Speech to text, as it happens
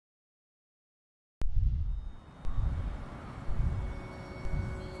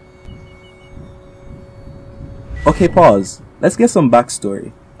Okay, pause. Let's get some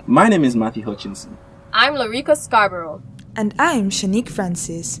backstory. My name is Matthew Hutchinson. I'm Larika Scarborough. And I'm Shanique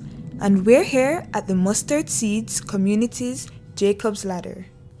Francis. And we're here at the Mustard Seeds Community's Jacob's Ladder.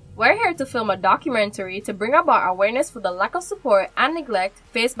 We're here to film a documentary to bring about awareness for the lack of support and neglect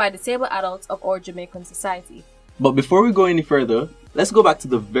faced by disabled adults of our Jamaican society. But before we go any further, let's go back to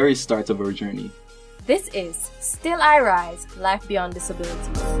the very start of our journey. This is Still I Rise, Life Beyond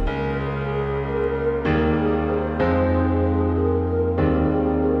Disabilities.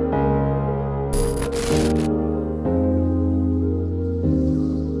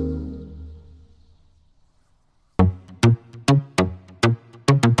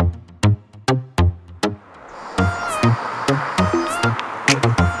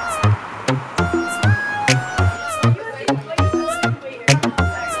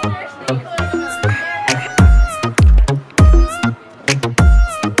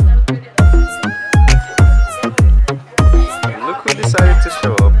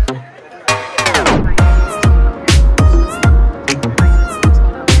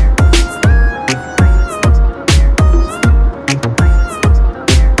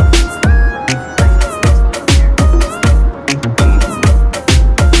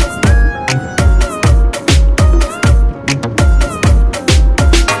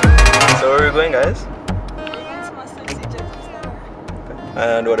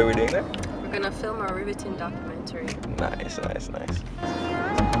 And what are we doing there? We're gonna film a riveting documentary. Nice.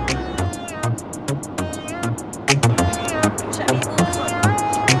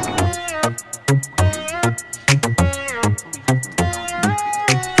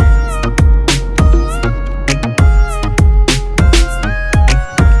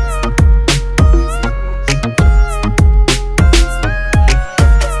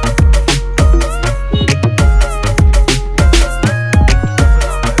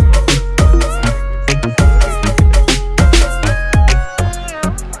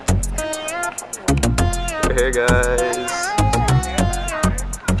 Hey guys.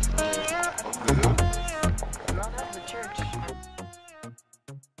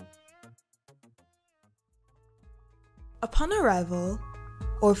 Upon arrival,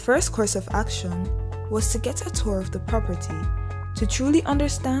 our first course of action was to get a tour of the property to truly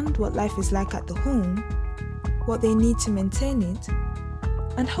understand what life is like at the home, what they need to maintain it,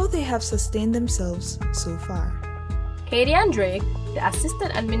 and how they have sustained themselves so far. Katie and Drake, the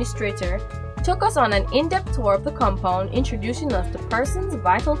assistant administrator, took us on an in-depth tour of the compound, introducing us to persons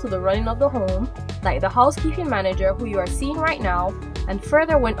vital to the running of the home, like the housekeeping manager who you are seeing right now, and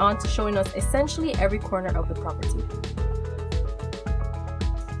further went on to showing us essentially every corner of the property.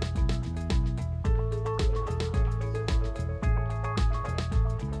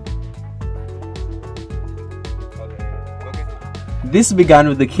 This began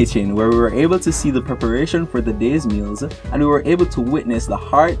with the kitchen, where we were able to see the preparation for the day's meals, and we were able to witness the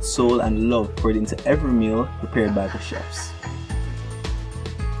heart, soul, and love poured into every meal prepared by the chefs.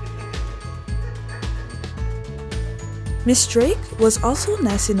 Miss Drake was also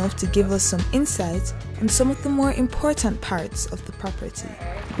nice enough to give us some insight on some of the more important parts of the property.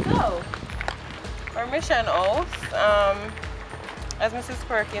 So, our mission house, as Mrs.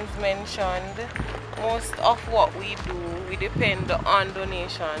 Perkins mentioned, most of what we do, we depend on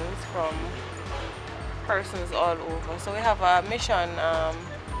donations from persons all over. So we have a mission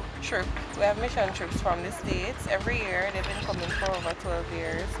trip. We have mission trips from the States every year. They've been coming for over 12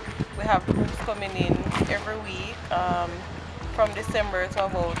 years. We have groups coming in every week from December to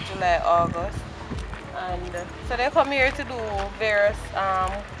about July, August. And so they come here to do various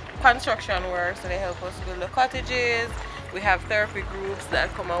construction work. So they help us build the cottages. We have therapy groups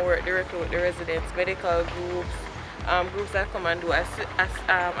that come and work directly with the residents, medical groups, groups that come and do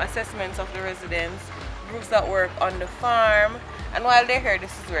assessments of the residents, groups that work on the farm, and while they're here,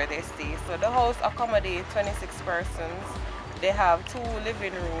 this is where they stay. So the house accommodates 26 persons. They have 2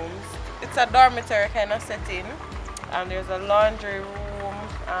 living rooms. It's a dormitory kind of setting. There's a laundry room,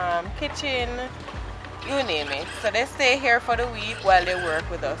 kitchen, you name it. So they stay here for the week while they work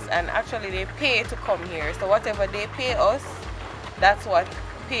with us, and actually they pay to come here. So whatever they pay us, that's what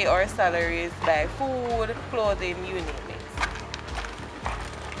pay our salaries by food, clothing, you name it.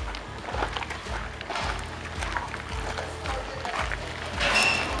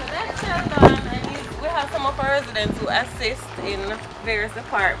 So that's Sheldon, and we have some of our residents who assist in various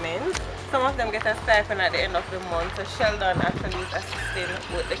departments. Some of them get a stipend at the end of the month. So Sheldon actually is assisting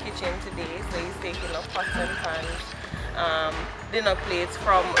with the kitchen today. So he's taking up pots and pans, dinner plates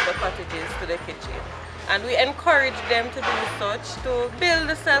from the cottages to the kitchen. And we encourage them to do such to build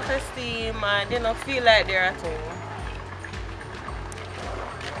the self-esteem and feel like they're at home.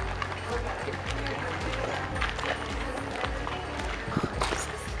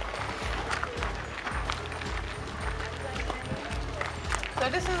 So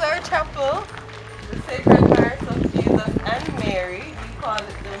this is our chapel, the Sacred Hearts of Jesus and Mary. We call it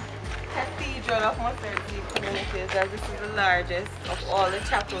the Cathedral of Mustard Seed Communities, as this is the largest of all the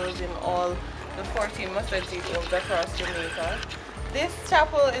chapels in all the 14 Mustard Seed homes across Jamaica. This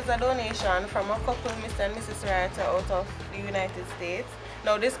chapel is a donation from a couple, Mr. and Mrs. Writer, out of the United States.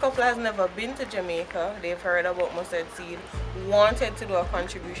 Now this couple has never been to Jamaica. They've heard about Mustard Seed, wanted to do a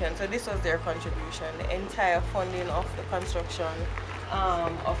contribution. So this was their contribution, the entire funding of the construction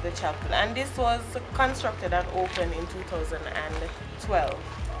of the chapel. And this was constructed and opened in 2012.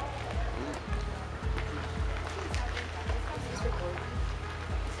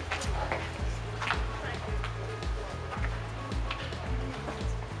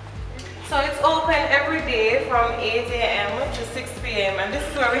 So it's open every day from 8 a.m. to 6 p.m. and this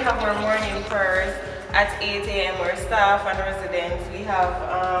is where we have our morning prayers at 8 a.m. Our staff and residents. We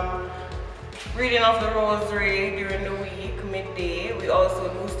have reading of the rosary during the week, midday. We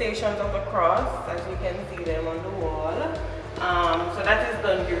also do Stations of the Cross, as you can see them on the wall. So that is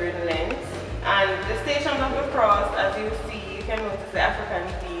done during Lent. And the Stations of the Cross, as you see, you can notice the African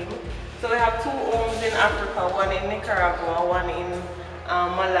theme. So we have 2 homes in Africa, one in Nicaragua, one in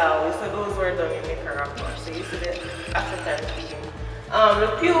Malawi, so those were done in Nicaragua. So you see the African theme.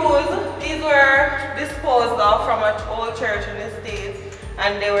 The pews, these were disposed of from an old church in the States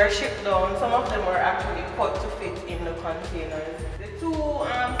and they were shipped down. Some of them were actually cut to fit in the containers. The 2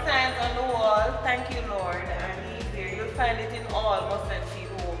 signs on the wall, thank you Lord, and easier. You'll find it in all Mustard Seed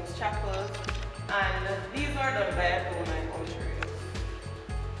homes, chapels, and these are done by a donor in Australia.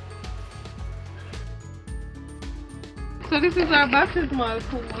 So this is our baptismal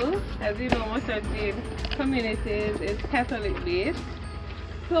pool. As you know, Mustard Seed Communities is Catholic based.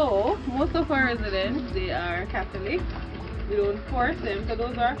 So most of our residents, they are Catholic. We don't force them. So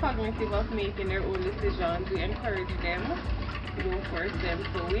those are cognitive of making their own decisions. We encourage them. We don't force them.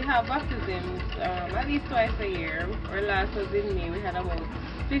 So we have baptisms at least twice a year. Our last was in May. We had about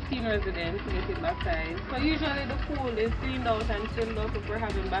 15 residents getting baptized. So usually the pool is cleaned out and filled up if we're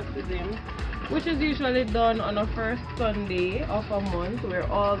having baptisms, which is usually done on the first Sunday of a month, where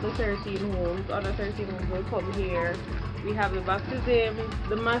all the 13 homes, other 13 homes will come here. We have the baptism.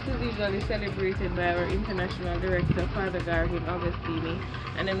 The mass is usually celebrated by our international director, Father Garvin Augustini,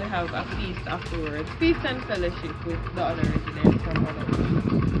 and then we have a feast afterwards. Feast and fellowship with the other residents from other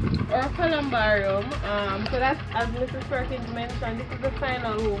homes. Our columbarium, so that's, as Mrs. Perkins mentioned, this is the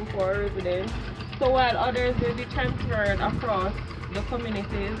final home for our residents. So while others will be transferred across the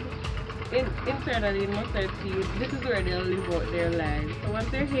communities, internally in Mustard Seed, this is where they'll live out their lives. So once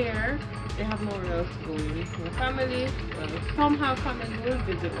they're here, they have nowhere else to go. The family, well, some have families who will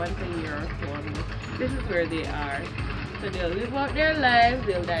visit once a year or so, and this is where they are. So they'll live out their lives,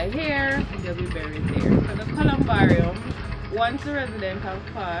 they'll die here, and they'll be buried there. So the columbarium, once the residents have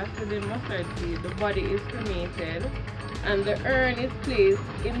passed within Mustard Seed, the body is cremated, and the urn is placed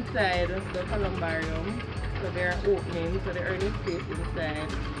inside the columbarium. So they're opening, so the urn is placed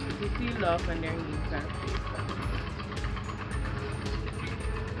inside. You seal off and their names are placed.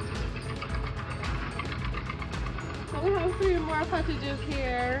 So we have 3 more cottages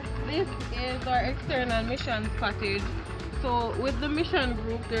here. This is our external missions cottage. So with the mission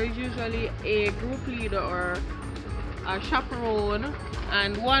group, there is usually a group leader or a chaperone,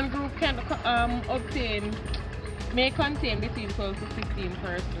 and one group can may contain between 12 to 15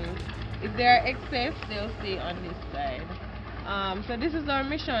 persons. If there are excess, they'll stay on this side. So this is our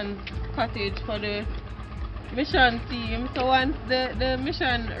mission cottage for the mission team. So once the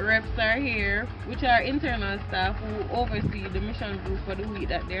mission reps are here, which are internal staff who oversee the mission group for the week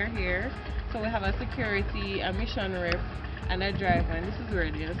that they're here. So we have a security, a mission rep, and a driver, and this is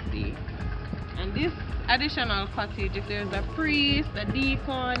where they'll stay. And this additional cottage, if there's a priest, a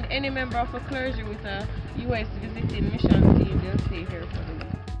deacon, any member of a clergy with a US visiting mission team, they'll stay here for the week.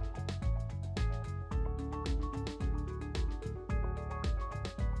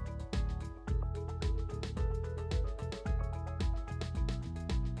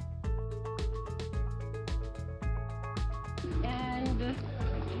 And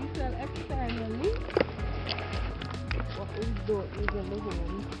we sell externally what we don't use in the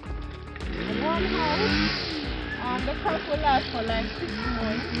home. And one house, the crop will last for like 6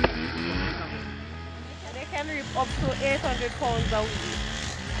 months. And they can reap up to 800 pounds a week.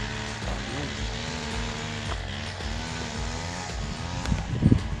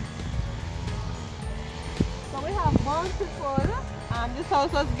 So we have Bountiful. This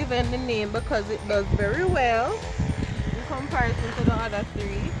house was given the name because it does very well in comparison to the other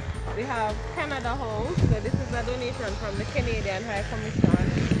 3. We have Canada House, so this is a donation from the Canadian High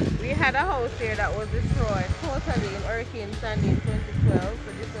Commission. We had a house here that was destroyed totally in Hurricane Sandy in 2012. So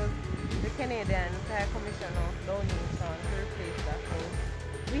this was the Canadian High Commission of Donation to replace that house.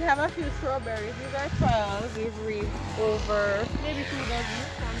 We have a few strawberries. These are trials. We've reaped over maybe 2 dozen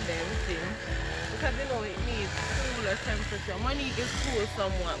from them since. Because you know it needs cooler temperature. Money is cool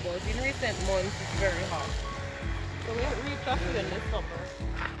somewhat, but in recent months it's very hot. So we reaped a few in the summer.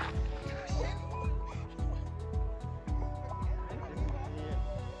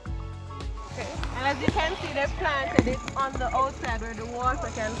 And as you can see, they've planted it on the outside where the water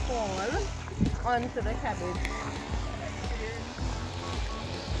can fall onto the cabbage.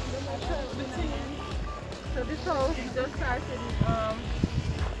 So this house just started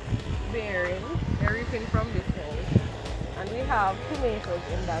bearing. They're reaping from this house. And we have tomatoes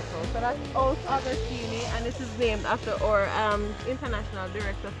in that house. So that's House Augustini, and this is named after our International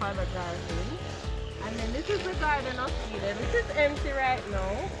Director, Father Garvin. And then this is the Garden of Eden. This is empty right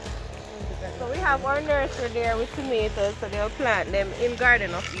now. So we have our nursery there with tomatoes, so they'll plant them in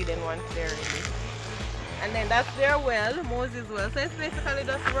Garden of Eden once they're ready. And then that's their well, Moses well. So it's basically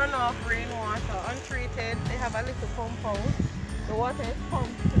just runoff rainwater, untreated. They have a little pump house. The water is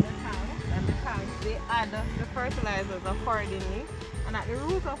pumped to the tanks, and the tanks, they add the fertilizers accordingly. And at the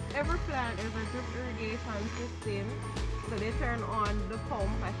root of every plant is a drip irrigation system. So they turn on the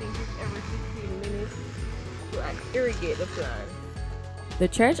pump, I think it's every 15 minutes to irrigate the plant. The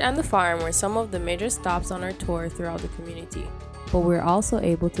church and the farm were some of the major stops on our tour throughout the community, but we were also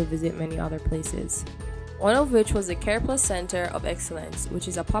able to visit many other places. One of which was the Care Plus Center of Excellence, which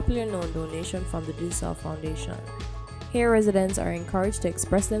is a popular known donation from the Do Self Foundation. Here residents are encouraged to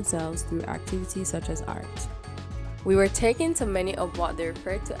express themselves through activities such as art. We were taken to many of what they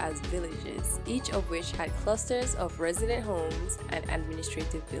referred to as villages, each of which had clusters of resident homes and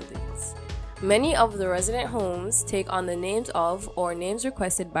administrative buildings. Many of the resident homes take on the names of or names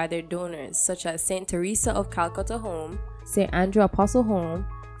requested by their donors, such as St. Teresa of Calcutta Home, St. Andrew Apostle Home,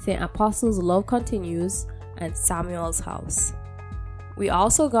 St. Apostle's Love Continues, and Samuel's House. We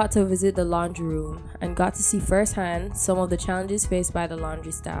also got to visit the laundry room and got to see firsthand some of the challenges faced by the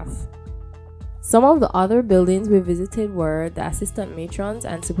laundry staff. Some of the other buildings we visited were the Assistant Matron's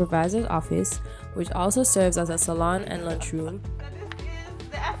and Supervisor's Office, which also serves as a salon and lunchroom.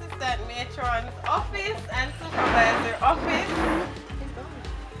 Assistant Matron's Office and Supervisor Office.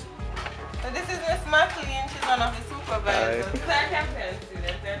 So this is Miss McLean, she's one of the supervisors. This is our campaign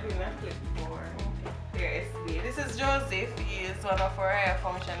student, they're doing a clip for their SB. This is Joseph, he is one of our higher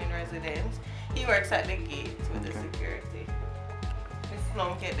functioning residents. He works at the gate with the security. Miss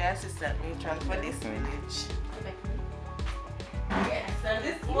Plunkett, the assistant matron for this village. Yes, and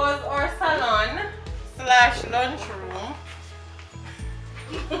this was our salon slash lunchroom.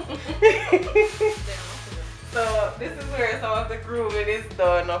 So this is where some of the grooming is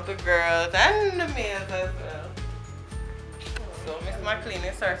done of the girls and the males as well. So Miss McLean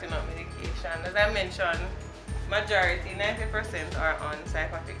is sorting out medication. As I mentioned, majority, 90% are on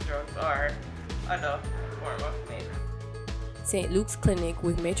psychotic drugs or other form of meds. St. Luke's Clinic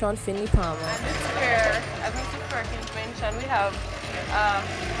with Matron Finley Palmer. And this is where, as Mrs. Perkins mentioned, we have a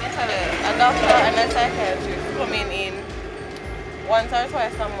doctor and a psychiatrist coming in once or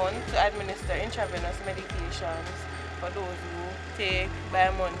twice a month to administer intravenous medications for those who take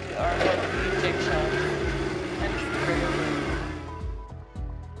bi-monthly or monthly injections. And this is very good.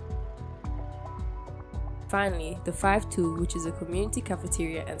 Finally, the 5-2, which is a community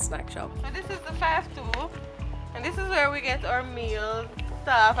cafeteria and snack shop. So this is the 5-2, and this is where we get our meal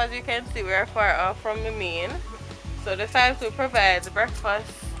stuff. As you can see, we are far off from the main. So the 5-2 provides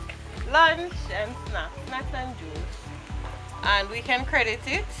breakfast, lunch, and snacks and juice. And we can credit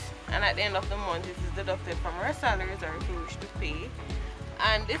it, and at the end of the month it is deducted from our salaries or if we wish to pay.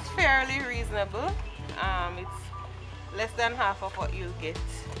 And it's fairly reasonable. It's less than half of what you'll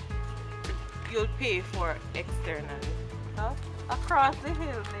pay for externally. So, across the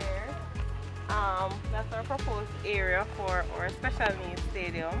hill there, that's our proposed area for our special needs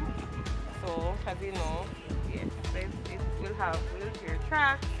stadium. So as you know, yes, it will have wheelchair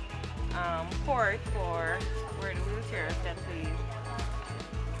tracks, court for where the wheelchairs can play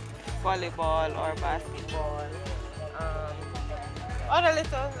volleyball or basketball. Other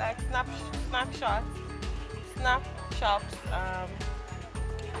little like snap shops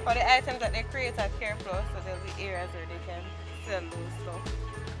for the items that they create at Care Plus, so there'll be areas where they can sell those stuff.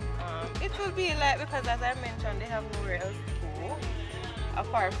 It will be like, because as I mentioned, they have nowhere else to go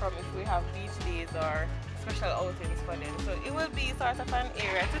apart from if we have beach days or special outings for them. So it will be sort of an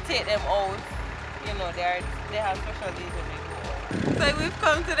area to take them out. You know, they have special days when they go. So we've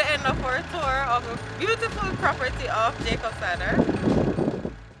come to the end of our tour of a beautiful property of Jacob Sadder.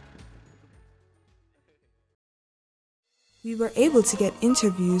 We were able to get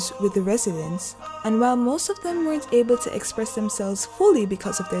interviews with the residents, and while most of them weren't able to express themselves fully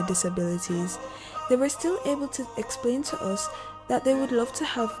because of their disabilities, they were still able to explain to us that they would love to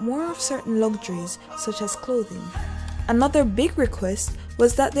have more of certain luxuries, such as clothing. Another big request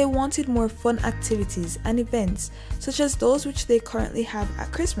was that they wanted more fun activities and events, such as those which they currently have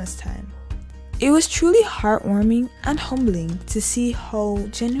at Christmas time. It was truly heartwarming and humbling to see how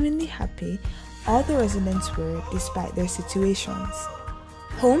genuinely happy all the residents were despite their situations.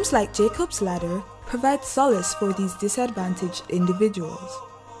 Homes like Jacob's Ladder provide solace for these disadvantaged individuals,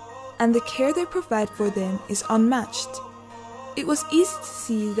 and the care they provide for them is unmatched. It was easy to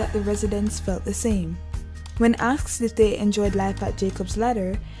see that the residents felt the same. When asked if they enjoyed life at Jacob's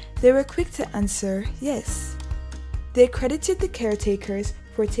Ladder, they were quick to answer yes. They credited the caretakers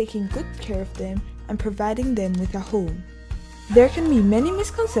for taking good care of them and providing them with a home. There can be many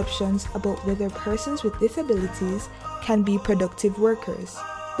misconceptions about whether persons with disabilities can be productive workers,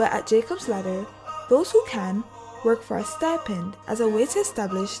 but at Jacob's Ladder, those who can work for a stipend as a way to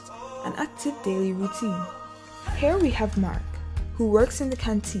establish an active daily routine. Here we have Mark, who works in the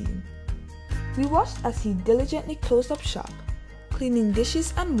canteen. We watched as he diligently closed up shop, cleaning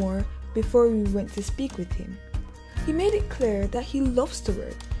dishes and more before we went to speak with him. He made it clear that he loves to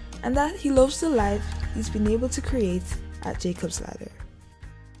work and that he loves the life he's been able to create at Jacob's Ladder.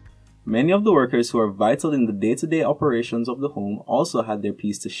 Many of the workers who are vital in the day-to-day operations of the home also had their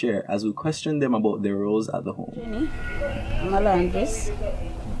piece to share as we questioned them about their roles at the home. Jenny, I'm a laundress.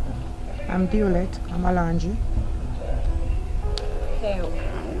 I'm Violet, I'm a laundry.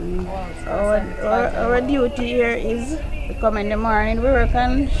 Our duty here is we come in the morning, we work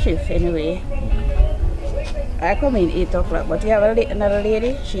on shift anyway. I come in 8 o'clock, but we have another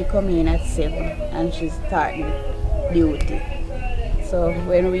lady, she come in at 7 and she's starting duty. So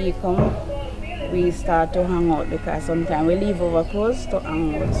when we come, we start to hang out because sometimes we leave our clothes to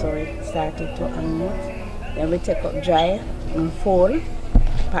hang out. So we started to hang out. Then we take up dry and fold,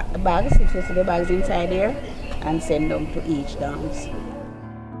 pack the bags, if you see the bags inside there, and send them to each dance.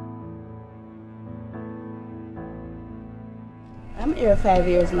 I'm here 5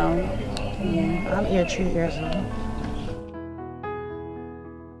 years now. Yeah, I'm here 3 years now.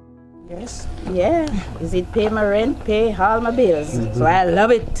 Yes? Yeah. Is it pay my rent, pay all my bills. So I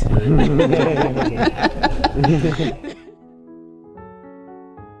love it.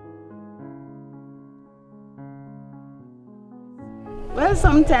 Well,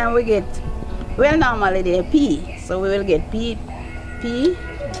 sometimes we get, well, normally they pee. So we will get pee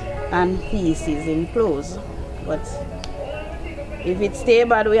and feces in clothes. But if it stay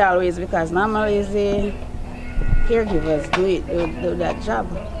bad, we always, because normally the caregivers do that job.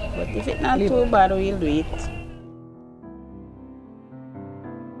 But if it's not too bad, we'll do it.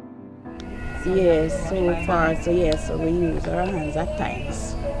 Yes, so far, so yes, so we use our hands at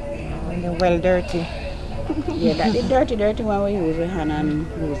times. When they're well dirty. Yeah, that the dirty when we use our hand and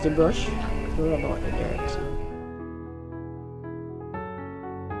use the brush to rub out the dirt.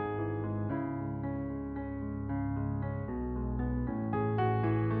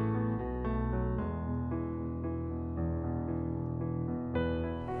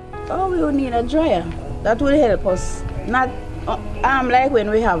 Oh, we would need a dryer. That will help us. Not like when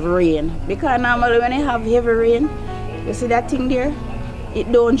we have rain. Because normally when you have heavy rain, you see that thing there? It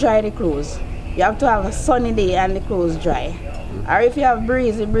don't dry the clothes. You have to have a sunny day and the clothes dry. Or if you have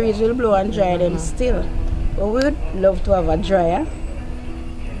breeze, the breeze will blow and dry them still. But we would love to have a dryer.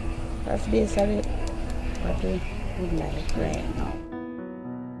 That's basically what we would like right now.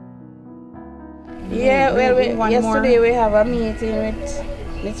 Yeah, well, yesterday we have a meeting with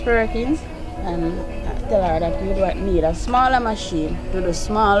Miss Perkins and tell her that we would need a smaller machine to do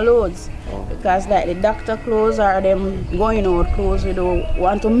small loads because like the doctor clothes or them going out clothes, we don't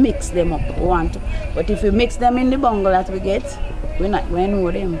want to mix them up. But if we mix them in the bungle that we get, we're not going to know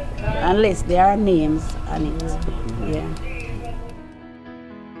them unless there are names on it. Yeah.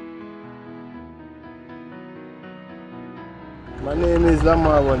 My name is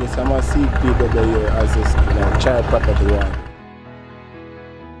Lamar Wallace. I'm a CPW assistant at Child Property One.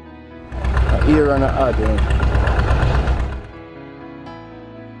 Here on the ad.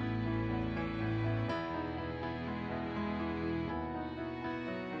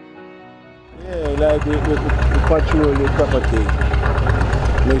 Yeah, like we patrol the property.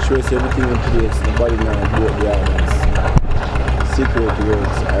 Make sure it's everything in place. Nobody now broke the islands. Security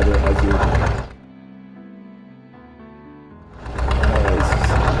works as usual.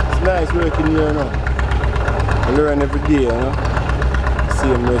 It's nice working here, you know. I learn every day, you know.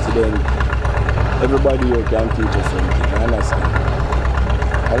 Same resident. Everybody here can teach us something, I understand.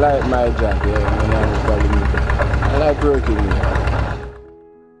 I like my job, yeah, when I'm I like working here.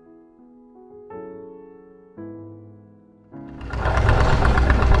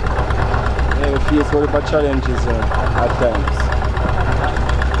 Yeah, we face a lot of challenges at times.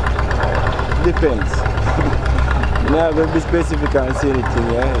 Depends. I'm not going to be specific and say anything,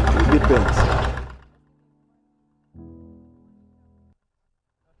 yeah? It depends.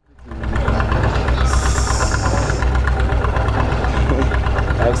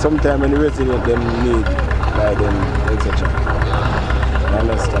 Like sometimes when the resident them need like them etc. You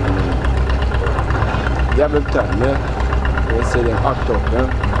understand me? They have a time, yeah? They say them act up, yeah?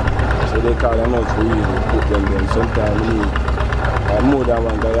 So they call them out for really put them there. Sometimes we need more than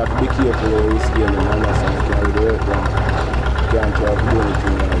one guy. You have to be careful where you scale them, you understand? You can't really hurt them. You can't try to do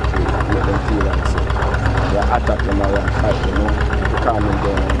anything like to make them feel like so. You attack them or you fight them, you know? You calm them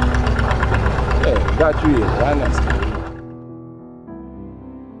down. Yeah, that's real, you understand?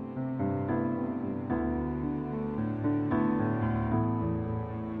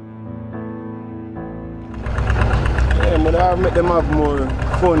 I make them have more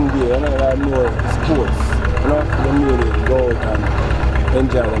fun there, you know, have more sports, you know, for them really go out and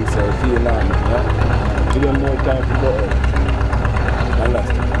enjoy themselves, feel normal, yeah? Give them more time to go out,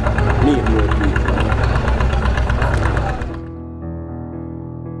 understand? Meet more people, you know?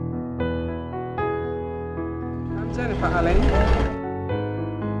 I'm Jennifer Allen.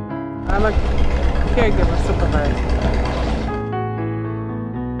 I'm a caregiver supervisor.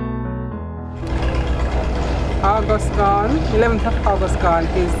 August gone, 11th of August gone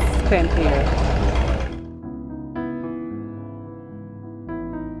is 10th year.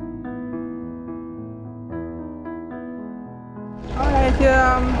 Alright,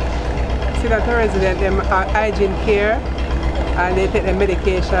 see that the resident them are hygiene care and they take their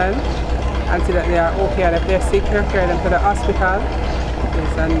medication and see that they are okay, and if they're sick, they carry them to the hospital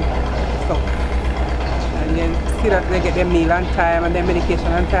and stuff. And then see that they get their meal on time and their medication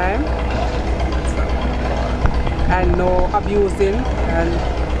on time. And no abusing, and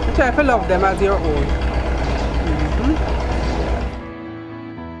you try to love them as your own.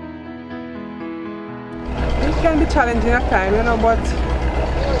 It can be challenging at times, you know, but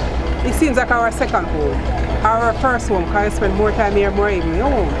it seems like our second home, our first home, because you spend more time here, more even your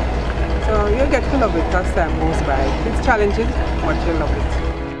home. So you get to love it as time goes by. It's challenging, but you love it.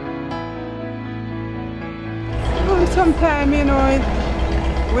 Sometimes, you know,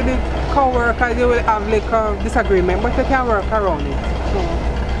 with the co-workers, you will have like a disagreement, but you can work around it. So,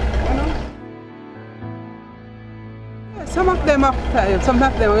 you know? Yeah, some of them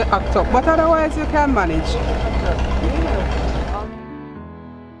will act up, but otherwise you can manage.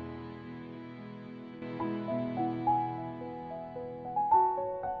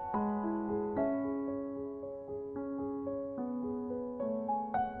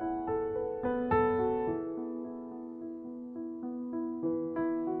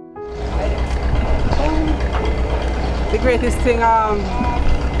 The greatest thing,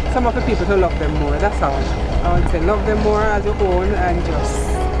 some of the people to love them more, that's all. I would say love them more as your own and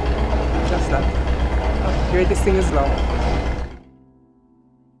just that. The greatest thing is love.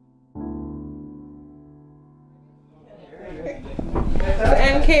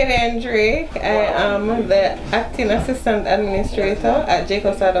 I'm Kaden Drake. I am the Acting Assistant Administrator at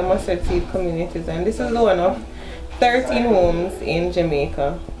Jacob Sada Mustard Seed Communities, and this is one of 13 homes in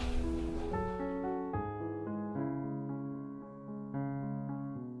Jamaica.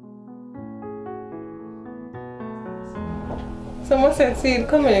 So Mustard Seed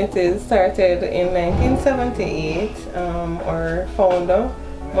Communities started in 1978. Our founder,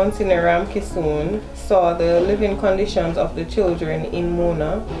 Monsignor Ram Kisoon, saw the living conditions of the children in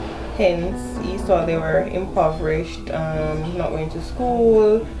Mona. Hence, he saw they were impoverished, not going to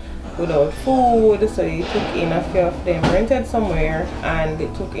school, without food, so he took in a few of them, rented somewhere, and they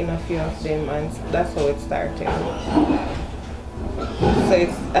took in a few of them, and that's how it started. So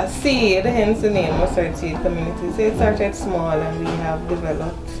it's a seed, hence the name Mustard Seed Community. So it started small and we have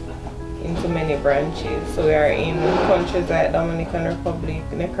developed into many branches. So we are in countries like Dominican Republic,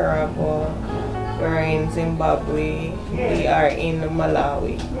 Nicaragua, we are in Zimbabwe, we are in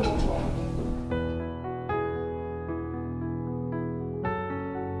Malawi.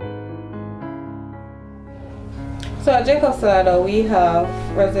 So at Jacob Sada, we have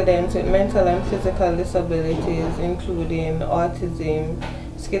residents with mental and physical disabilities, including autism,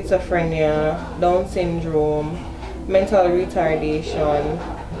 schizophrenia, Down syndrome, mental retardation.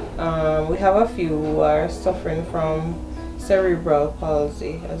 We have a few who are suffering from cerebral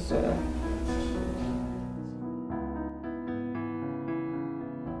palsy as well.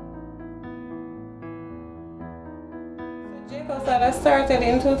 Jacob Sada that started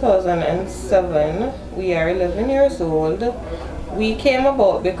in 2007. We are 11 years old. We came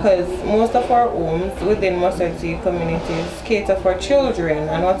about because most of our homes within mustard seed communities cater for children,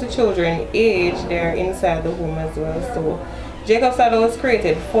 and once the children age, they're inside the home as well. So Jacob's Adult was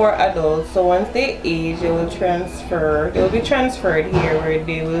created for adults, so once they age, they will be transferred here where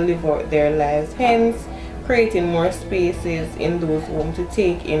they will live out their lives, hence creating more spaces in those homes to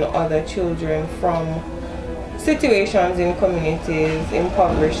take in other children from situations in communities,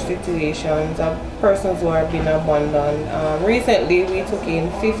 impoverished situations, of persons who are being abandoned. Recently we took in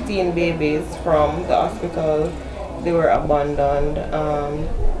 15 babies from the hospital. They were abandoned.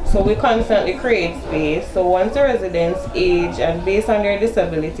 So we constantly create space. So once the residents age and based on their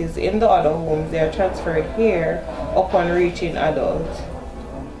disabilities in the other homes, they are transferred here upon reaching adult.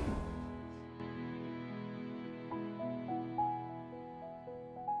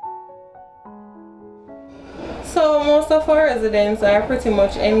 So most of our residents are pretty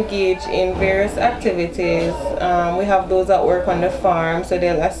much engaged in various activities. We have those that work on the farm, so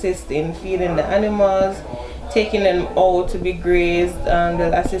they'll assist in feeding the animals, taking them out to be grazed, and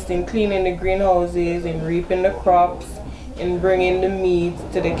they'll assist in cleaning the greenhouses, in reaping the crops, in bringing the meat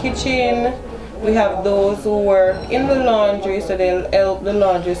to the kitchen. We have those who work in the laundry, so they'll help the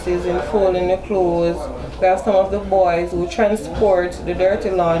laundresses in folding the clothes. We have some of the boys who transport the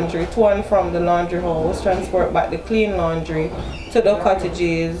dirty laundry to and from the laundry house, transport back the clean laundry to the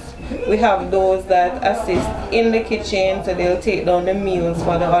cottages. We have those that assist in the kitchen, so they'll take down the meals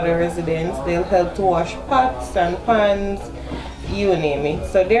for the other residents. They'll help to wash pots and pans, you name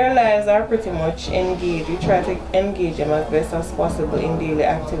it. So their lives are pretty much engaged. We try to engage them as best as possible in daily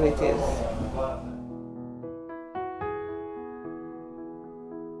activities.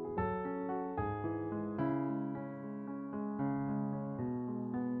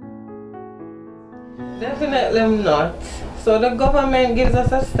 Definitely not. So the government gives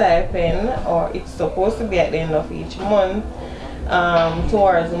us a stipend, or it's supposed to be at the end of each month,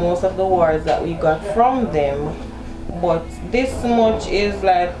 towards most of the wards that we got from them. But this much is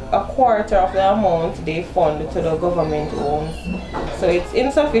like a quarter of the amount they fund to the government homes. So it's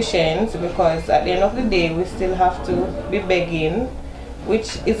insufficient because at the end of the day we still have to be begging,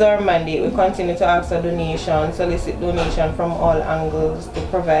 which is our mandate. We continue to ask for donation, solicit donation from all angles to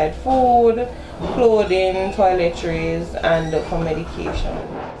provide food, clothing, toiletries, and for medication.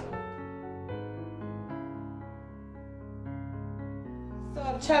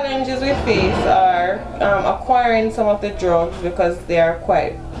 So challenges we face are acquiring some of the drugs because they are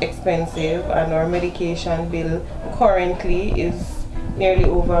quite expensive, and our medication bill currently is nearly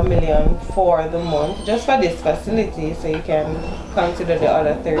over $1 million for the month just for this facility. So you can consider the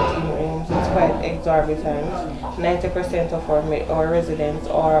other 13 rooms. It's quite exorbitant. 90% of our residents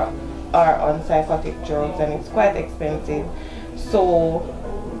are on psychotic drugs, and it's quite expensive. So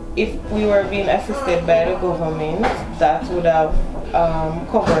if we were being assisted by the government, that would have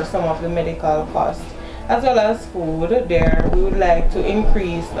covered some of the medical costs as well as food. There we would like to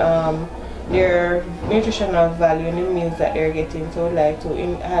increase their nutritional value in the meals that they're getting. So we'd like to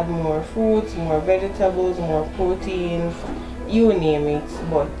add more fruits, more vegetables, more proteins, you name it,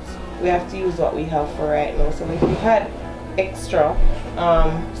 but we have to use what we have for right now. So if we had extra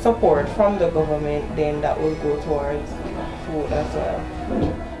support from the government, then that will go towards food as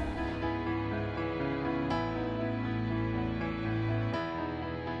well.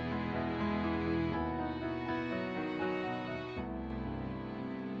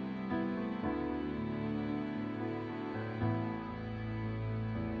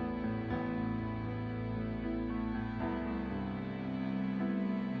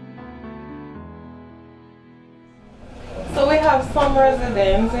 So we have some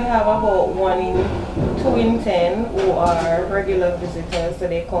residents. We have about 2 in 10 who are regular visitors, so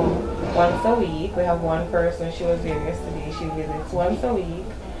they come once a week. We have one person, she was here yesterday, she visits once a week.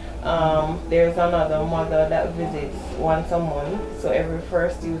 There's another mother that visits once a month, so every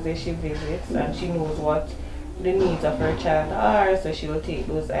first Tuesday she visits, and she knows what the needs of her child are, so she will take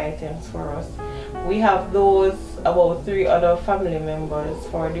those items for us. We have those about 3 other family members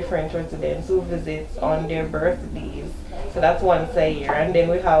for different residents who visit on their birthdays. So that's once a year, and then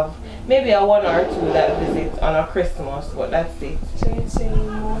we have maybe a 1 or 2 that visit on a Christmas, but that's it. So you'd say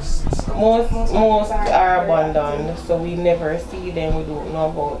most are abandoned, so we never see them, we don't know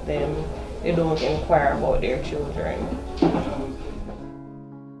about them, they don't inquire about their children.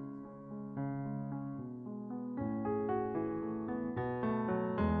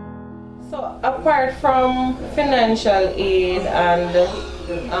 So apart from financial aid and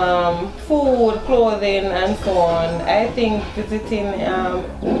food, clothing, and so on, I think visiting,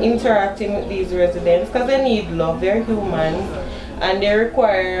 interacting with these residents, because they need love, they're humans, and they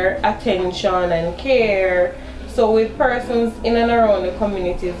require attention and care. So with persons in and around the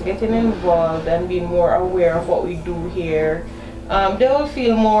communities getting involved and being more aware of what we do here, they will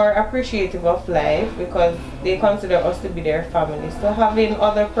feel more appreciative of life because they consider us to be their family. So having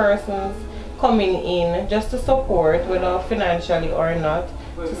other persons coming in just to support, whether financially or not,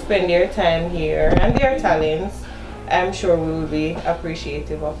 to spend their time here and their talents, I'm sure we will be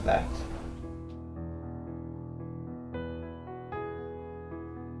appreciative of that.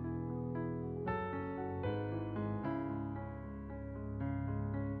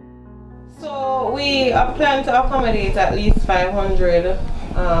 So we plan to accommodate at least 500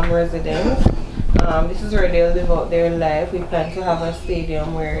 residents. This is where they'll live out their life. We plan to have a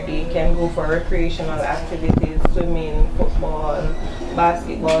stadium where they can go for recreational activities, swimming, football,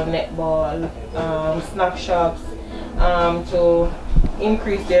 basketball, netball, snack shops, to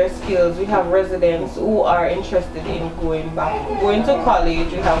increase their skills. We have residents who are interested in going to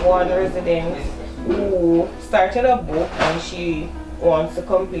college. We have one resident who started a book and she wants to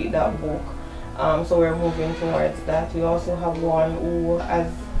complete that book. So we're moving towards that. We also have one who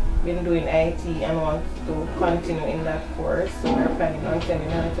has been doing IT and wants to continue in that course. So we're planning on sending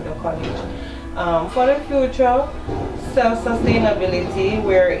her to the college. For the future, self-sustainability,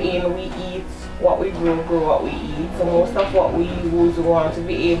 wherein we eat what we grow what we eat. So most of what we use, we want to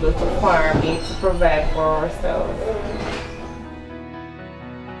be able to farm it to provide for ourselves.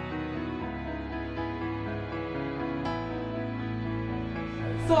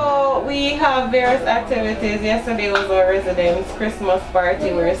 So we have various activities. Yesterday was our residents' Christmas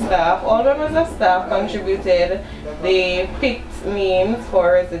party where all members of staff contributed. They picked names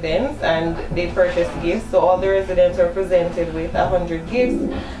for residents and they purchased gifts. So all the residents were presented with 100 gifts.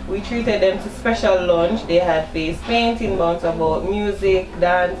 We treated them to special lunch. They had face painting, bounce about, music,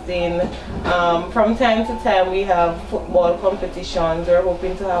 dancing. From time to time we have football competitions. We're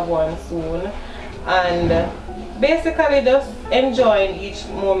hoping to have one soon. And basically just enjoying each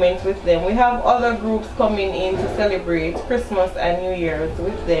moment with them. We have other groups coming in to celebrate Christmas and New Year's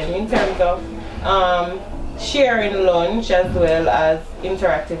with them in terms of sharing lunch as well as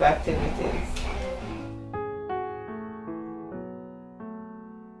interactive activities.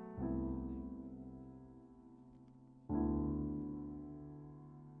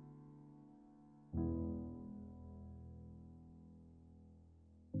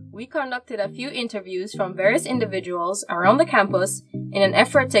 We conducted a few interviews from various individuals around the campus in an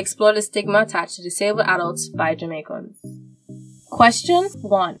effort to explore the stigma attached to disabled adults by Jamaicans. Question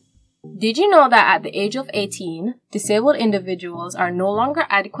 1. Did you know that at the age of 18, disabled individuals are no longer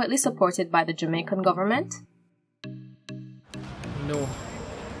adequately supported by the Jamaican government? No.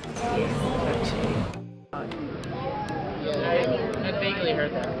 I vaguely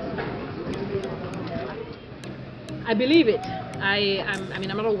heard that. I believe it. I mean,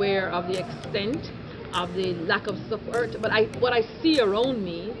 I'm not aware of the extent of the lack of support, but what I see around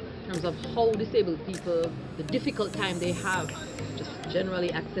me in terms of how disabled people, the difficult time they have, just generally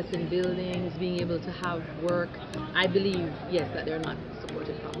accessing buildings, being able to have work, I believe, yes, that they're not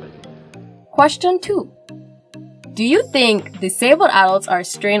supported properly. Question 2. Do you think disabled adults are a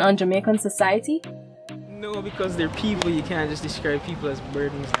strain on Jamaican society? No, because they're people. You can't just describe people as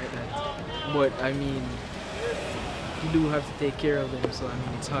burdens like that. But I mean, you do have to take care of them, so I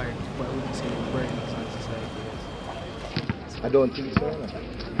mean it's hard, but I wouldn't say they're burdens on society. I don't think so.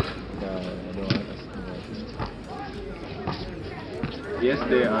 No, I don't. Yes,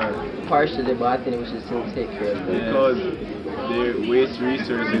 they are. Partially, but I think we should still take care of them. Because they waste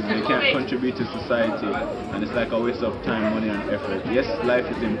resources, they can't contribute to society, and it's like a waste of time, money and effort. Yes, life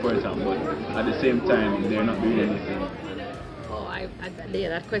is important, but at the same time, they're not doing anything. Oh, yeah,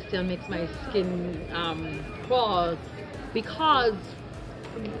 that question makes my skin crawl, because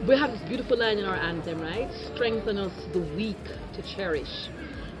we have this beautiful line in our anthem, right? Strengthen us the weak to cherish.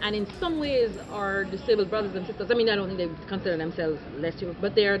 And in some ways, our disabled brothers and sisters, I mean, I don't think they consider themselves less human,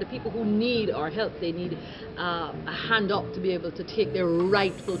 but they are the people who need our help. They need a hand up to be able to take their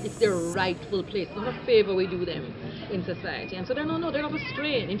rightful place. It's not a favor we do them in society. And so they're not a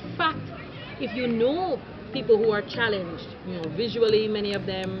strain. In fact, if you know people who are challenged, you know, visually, many of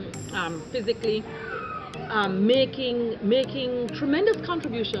them, physically, making tremendous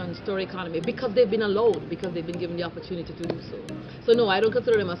contributions to our economy because they've been allowed, because they've been given the opportunity to do so. So no, I don't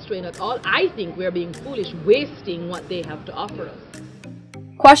consider them a strain at all. I think we're being foolish, wasting what they have to offer us.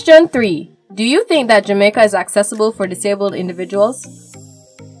 Question 3. Do you think that Jamaica is accessible for disabled individuals?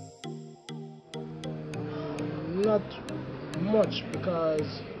 Not much,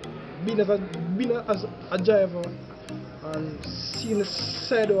 because being as a driver and seeing the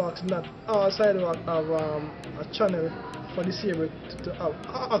sidewalks, not all sidewalks have a channel for disabled to have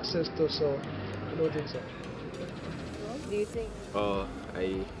access to, so I don't think so. Do you think?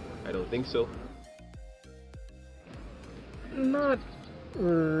 I don't think so. Not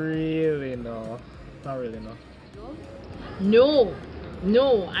really, no. Not really, no. No,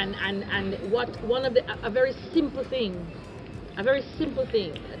 and what one of the a very simple thing that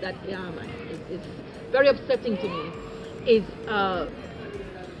is very upsetting to me is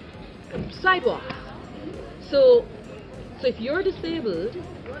sidewalks. So if you're disabled,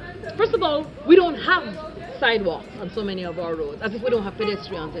 first of all, we don't have sidewalks on so many of our roads, as if we don't have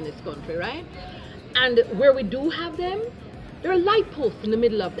pedestrians in this country, right? And where we do have them, there are light posts in the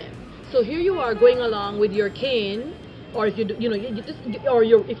middle of them. So here you are going along with your cane, or if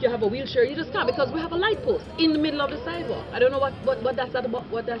if you have a wheelchair, you just can't, because we have a light post in the middle of the sidewalk. I don't know what that's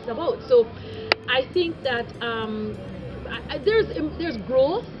about. So I think that there's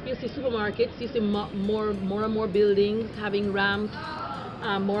growth. You see supermarkets, you see more and more buildings having ramps,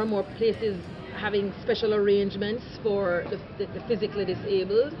 more and more places having special arrangements for the physically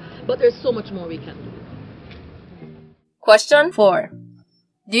disabled, but there's so much more we can do. Question 4.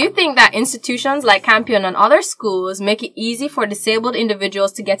 Do you think that institutions like Campion and other schools make it easy for disabled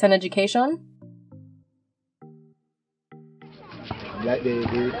individuals to get an education? Like yeah.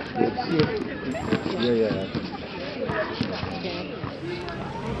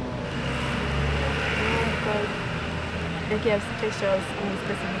 They have specials in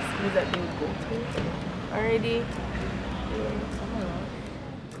specific schools that they go to already.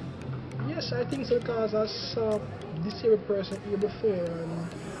 Yes, I think so, because I saw disabled person here before, and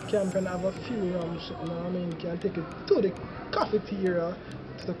Campion have a few rooms, you know what I mean, can take it to the cafeteria,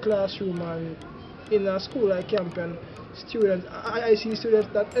 to the classroom, and in a school like Campion, students, I see students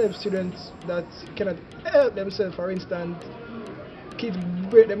that help students that cannot help themselves. For instance, kids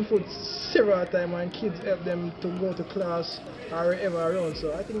break them foot several times and kids help them to go to class or wherever around,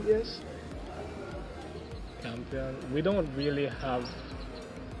 so I think yes. Campion, we don't really have,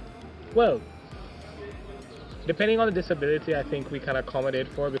 well, depending on the disability, I think we can accommodate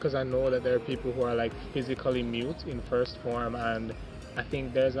for, because I know that there are people who are like physically mute in first form, and I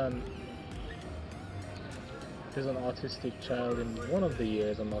think there's an autistic child in one of the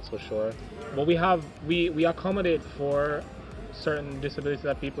years, I'm not so sure. But we accommodate for certain disabilities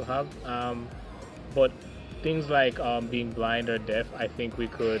that people have, but things like being blind or deaf, I think we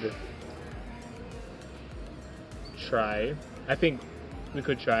could try. I think we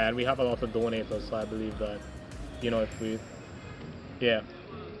could try, and we have a lot of donators, so I believe that, if we, yeah.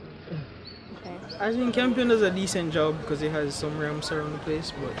 Okay. I think Campion does a decent job because it has some ramps around the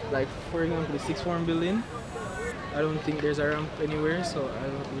place, but like for example the sixth form building, I don't think there's a ramp anywhere, so I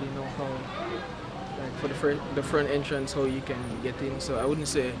don't really know how, like for the front entrance, how you can get in. So I wouldn't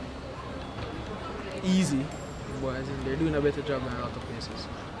say easy, but I think they're doing a better job in a lot of places.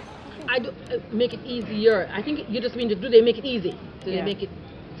 I do make it easier. I think you just mean, do they make it easy? Do they make it,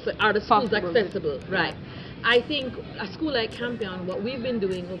 so are the schools accessible? Right. I think a school like Campion, what we've been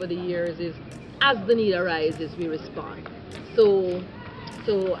doing over the years is, as the need arises, we respond. So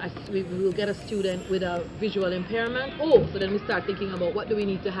as we will get a student with a visual impairment, so then we start thinking about what do we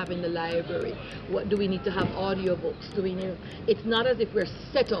need to have in the library? What do we need to have audiobooks? It's not as if we're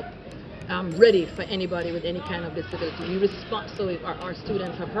set up ready for anybody with any kind of disability. We respond. So if our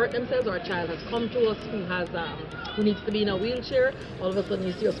students have hurt themselves, or a child has come to us who needs to be in a wheelchair, all of a sudden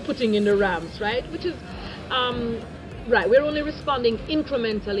you see us putting in the ramps, right? Which is right. We're only responding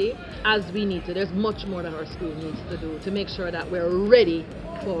incrementally as we need to. There's much more that our school needs to do to make sure that we're ready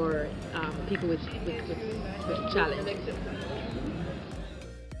for people with challenge.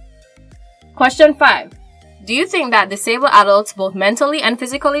 Question 5. Do you think that disabled adults, both mentally and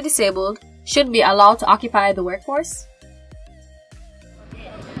physically disabled, should be allowed to occupy the workforce?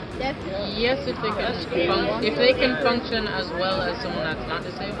 Yes, if they can function as well as someone that's not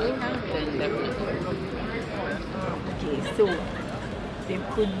disabled, then definitely. Okay, so they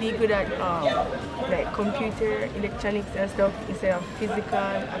could be good at like computer, electronics and stuff instead of physical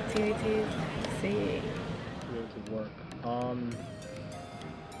activities. Say. To work.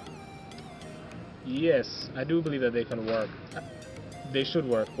 Yes, I do believe that they can work. They should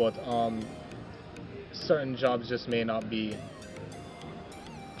work, but certain jobs just may not be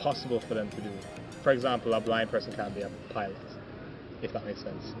possible for them to do. For example, a blind person can't be a pilot, if that makes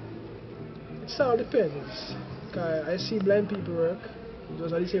sense. It all depends. I see blind people work,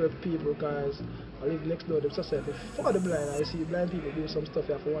 those are disabled people, because I live next door to the society for the blind. I see blind people do some stuff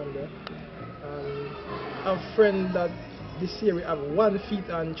you have to wonder. I have a friend that this year we have 1 foot,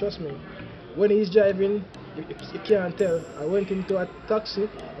 and trust me, when he's driving, if you can't tell, I went into a taxi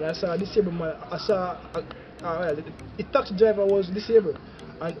and I saw a disabled man. I saw the taxi driver was disabled,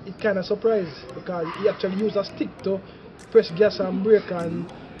 and it kind of surprised because he actually used a stick to press gas and brake,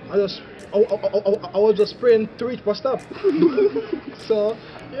 and I was just praying to reach my stop. So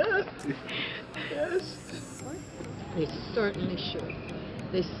yeah, yes. They certainly should.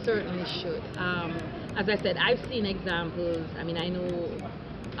 They certainly should. As I said, I've seen examples. I mean, I know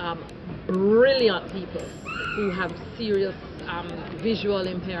brilliant people who have serious visual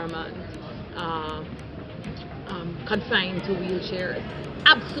impairment, confined to wheelchairs.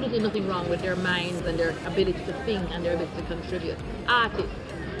 Absolutely nothing wrong with their minds and their ability to think and their ability to contribute. Artists,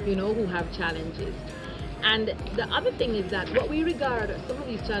 you know, who have challenges. And the other thing is that what we regard as some of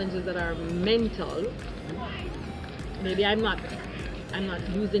these challenges that are mental, maybe I'm not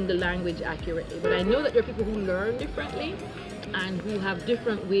using the language accurately, but I know that there are people who learn differently and who have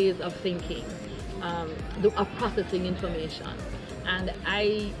different ways of thinking, of processing information. And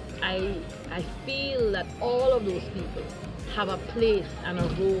I feel that all of those people have a place and a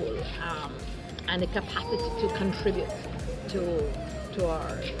role and a capacity to contribute to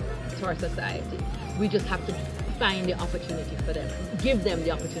our society. We just have to find the opportunity for them, give them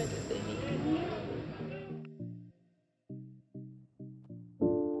the opportunities they need.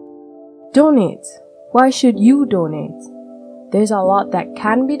 Donate. Why should you donate? There's a lot that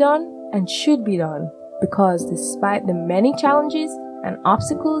can be done and should be done, because despite the many challenges and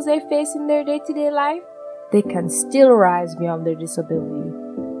obstacles they face in their day-to-day life, they can still rise beyond their disability,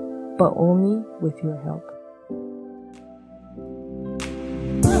 but only with your help.